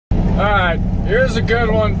Alright, here's a good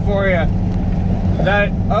one for you.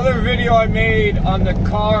 That other video I made on the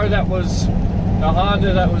car that was the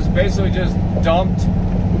Honda that was basically just dumped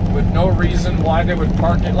with no reason why they would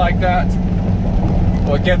park it like that.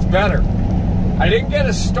 Well, it gets better. I didn't get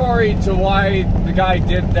a story to why the guy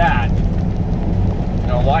did that. You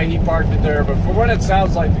know, why he parked it there, but for what it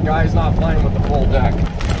sounds like, the guy's not playing with the full deck.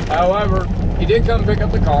 However, he did come pick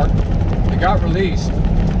up the car. It got released.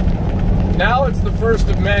 Now it's the 1st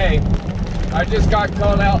of May. I just got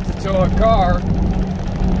called out to tow a car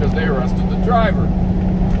because they arrested the driver.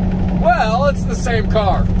 Well, it's the same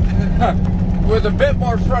car with a bit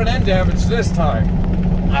more front end damage this time.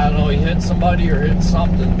 I don't know, he hit somebody or hit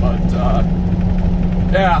something, but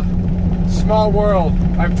yeah, small world.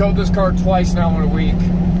 I've towed this car twice now in a week.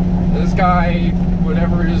 This guy,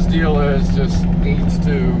 whatever his deal is, just needs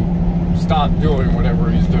to stop doing whatever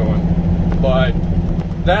he's doing. But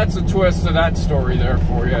that's a twist to that story there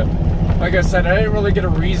for you. Like I said, I didn't really get a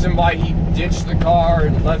reason why he ditched the car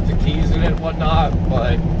and left the keys in it and whatnot,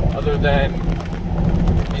 but other than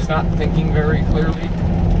he's not thinking very clearly.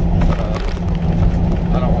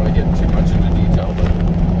 I don't want to get too much into detail, but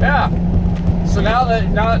yeah. So now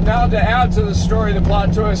to add to the story, the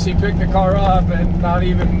plot twist, he picked the car up and not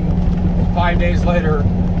even 5 days later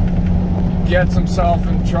gets himself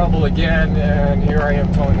in trouble again, and here I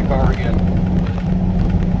am towing the car again.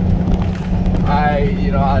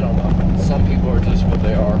 I don't know. Some people are just what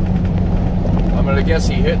they are. I'm gonna guess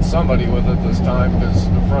he hit somebody with it this time because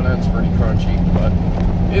the front end's pretty crunchy, but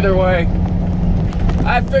either way,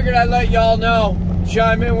 I figured I'd let y'all know.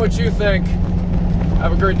 Chime in what you think.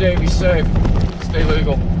 Have a great day. Be safe. Stay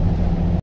legal.